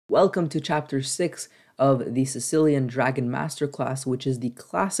Welcome to Chapter 6 of the Sicilian Dragon Masterclass, which is the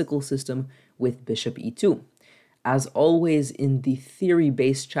classical system with Bishop e2. As always, in the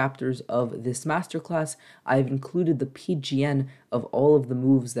theory-based chapters of this masterclass, I've included the PGN of all of the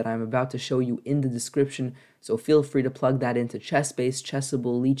moves that I'm about to show you in the description, so feel free to plug that into Chessbase,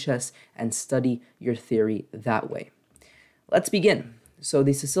 Chessable, Lichess, and study your theory that way. Let's begin. So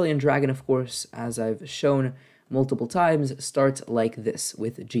the Sicilian Dragon, of course, as I've shown multiple times, starts like this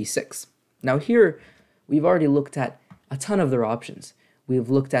with g6. Now here, we've already looked at a ton of their options. We've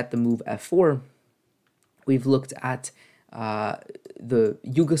looked at the move f4. We've looked at the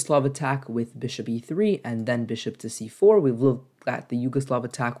Yugoslav attack with bishop e3 and then bishop to c4. We've looked at the Yugoslav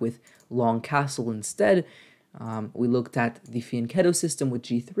attack with long castle instead. We looked at the fianchetto system with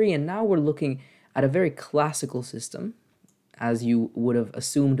g3, and now we're looking at a very classical system, as you would have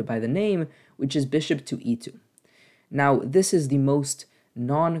assumed by the name, which is bishop to e2. Now, this is the most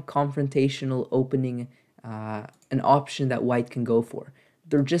non-confrontational opening, an option that white can go for.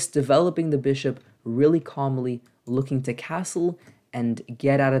 They're just developing the bishop really calmly, looking to castle and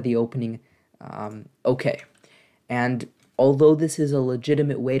get out of the opening okay. And although this is a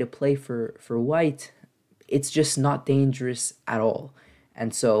legitimate way to play for white, it's just not dangerous at all.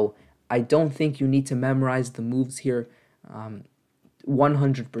 And so I don't think you need to memorize the moves here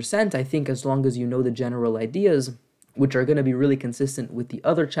 100%. I think as long as you know the general ideas, which are going to be really consistent with the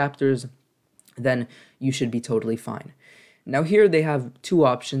other chapters, then you should be totally fine. Now here they have two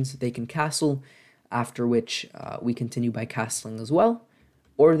options. They can castle, after which we continue by castling as well,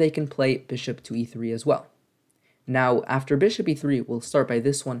 or they can play bishop to e3 as well. Now after bishop e3, we'll start by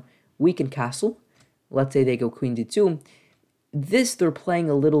this one. We can castle. Let's say they go queen d2. This they're playing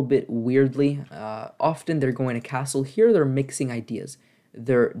a little bit weirdly. Often they're going to castle. Here they're mixing ideas.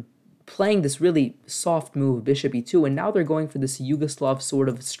 They're playing this really soft move, bishop e2, and now they're going for this Yugoslav sort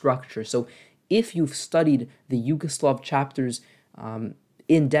of structure. So if you've studied the Yugoslav chapters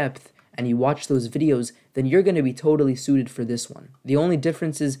in depth and you watch those videos, then you're going to be totally suited for this one. The only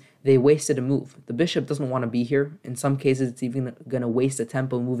difference is they wasted a move. The bishop doesn't want to be here. In some cases, it's even going to waste a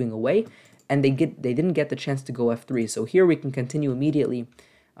tempo moving away, and they didn't get the chance to go f3. So here we can continue immediately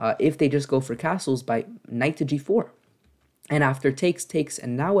if they just go for castles by knight to g4. And after takes,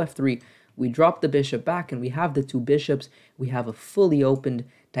 and now f3, we drop the bishop back and we have the two bishops. We have a fully opened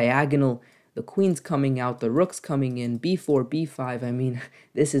diagonal. The queen's coming out, the rook's coming in, b4, b5. I mean,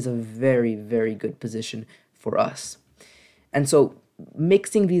 this is a very, very good position for us. And so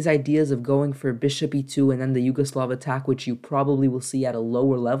mixing these ideas of going for bishop e2 and then the Yugoslav attack, which you probably will see at a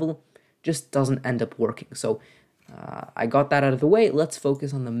lower level, just doesn't end up working. So I got that out of the way. Let's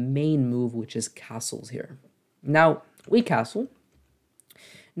focus on the main move, which is castles here. Now, we castle.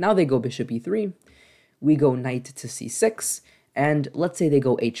 Now they go bishop e3. We go knight to c6. And let's say they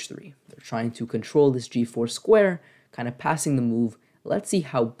go h3. They're trying to control this g4 square, kind of passing the move. Let's see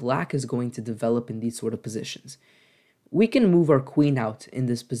how black is going to develop in these sort of positions. We can move our queen out in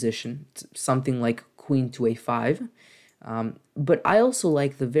this position, something like queen to a5. But I also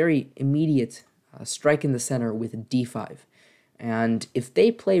like the very immediate strike in the center with d5. And if they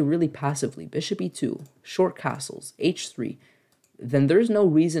play really passively, bishop e2, short castles, h3, then there's no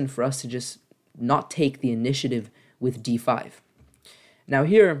reason for us to just not take the initiative with d5. Now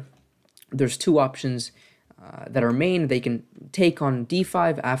here, there's two options that are main. They can take on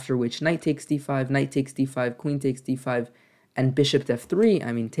d5, after which knight takes d5, knight takes d5, queen takes d5, and bishop to f3.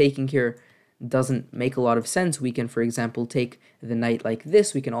 I mean, taking here doesn't make a lot of sense. We can, for example, take the knight like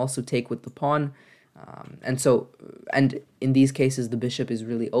this. We can also take with the pawn. And in these cases, the bishop is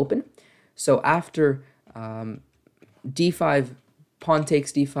really open. So after d5, pawn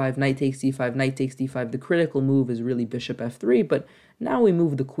takes d5, knight takes d5, knight takes d5, the critical move is really bishop f3, but now we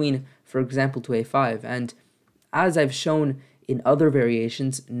move the queen, for example, to a5. And as I've shown in other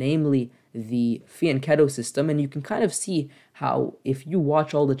variations, namely the fianchetto system, and you can kind of see how if you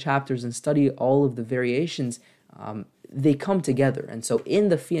watch all the chapters and study all of the variations, they come together. And so in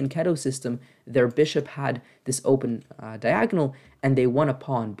the fianchetto system, their bishop had this open diagonal and they won a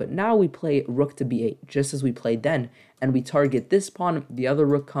pawn. But now we play rook to b8, just as we played then, and we target this pawn. The other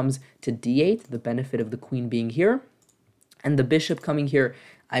rook comes to d8, the benefit of the queen being here, and the bishop coming here.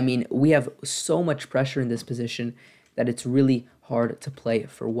 I mean, we have so much pressure in this position that it's really hard to play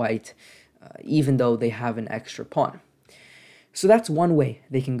for white, even though they have an extra pawn. So that's one way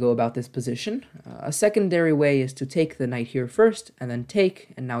they can go about this position. A secondary way is to take the knight here first, and then take,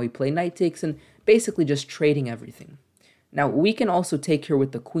 and now we play knight takes, and basically just trading everything. Now, we can also take here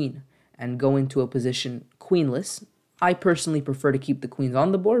with the queen, and go into a position queenless. I personally prefer to keep the queens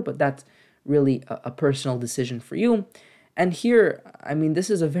on the board, but that's really a personal decision for you. And here, I mean, this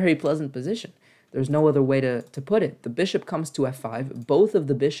is a very pleasant position. There's no other way to put it. The bishop comes to f5. Both of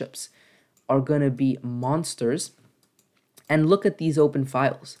the bishops are going to be monsters. And look at these open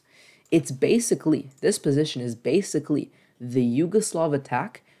files. It's basically, this position is basically the Yugoslav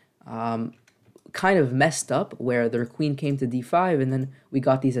attack, kind of messed up, where their queen came to d5, and then we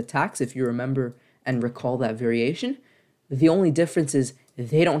got these attacks, if you remember and recall that variation. The only difference is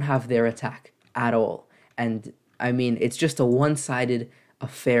they don't have their attack at all. And I mean, it's just a one-sided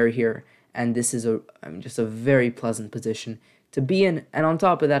affair here. And this is just a very pleasant position to be in. And on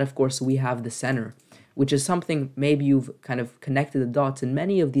top of that, of course, we have the center, which is something maybe you've kind of connected the dots. In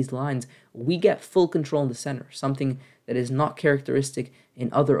many of these lines, we get full control in the center, something that is not characteristic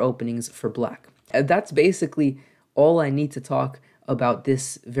in other openings for black. And that's basically all I need to talk about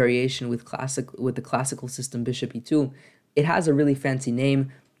this variation with the classical system bishop e2. It has a really fancy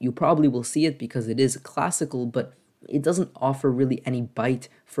name. You probably will see it because it is classical, but it doesn't offer really any bite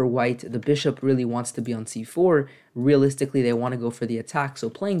for white. The bishop really wants to be on c4. Realistically, they want to go for the attack. So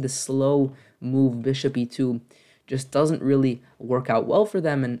playing the slow move bishop e2 just doesn't really work out well for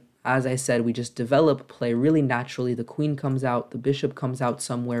them. And as I said, we just develop play really naturally. The queen comes out, the bishop comes out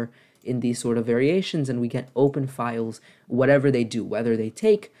somewhere in these sort of variations, and we get open files, whatever they do, whether they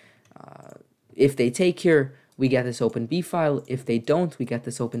take. If they take here, we get this open B file. If they don't, we get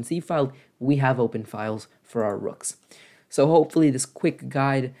this open C file. We have open files for our rooks. So hopefully this quick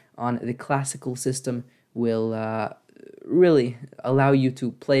guide on the classical system will really allow you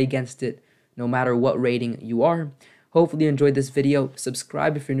to play against it no matter what rating you are. Hopefully you enjoyed this video.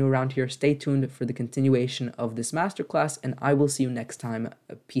 Subscribe if you're new around here. Stay tuned for the continuation of this masterclass, and I will see you next time.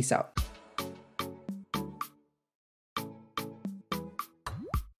 Peace out.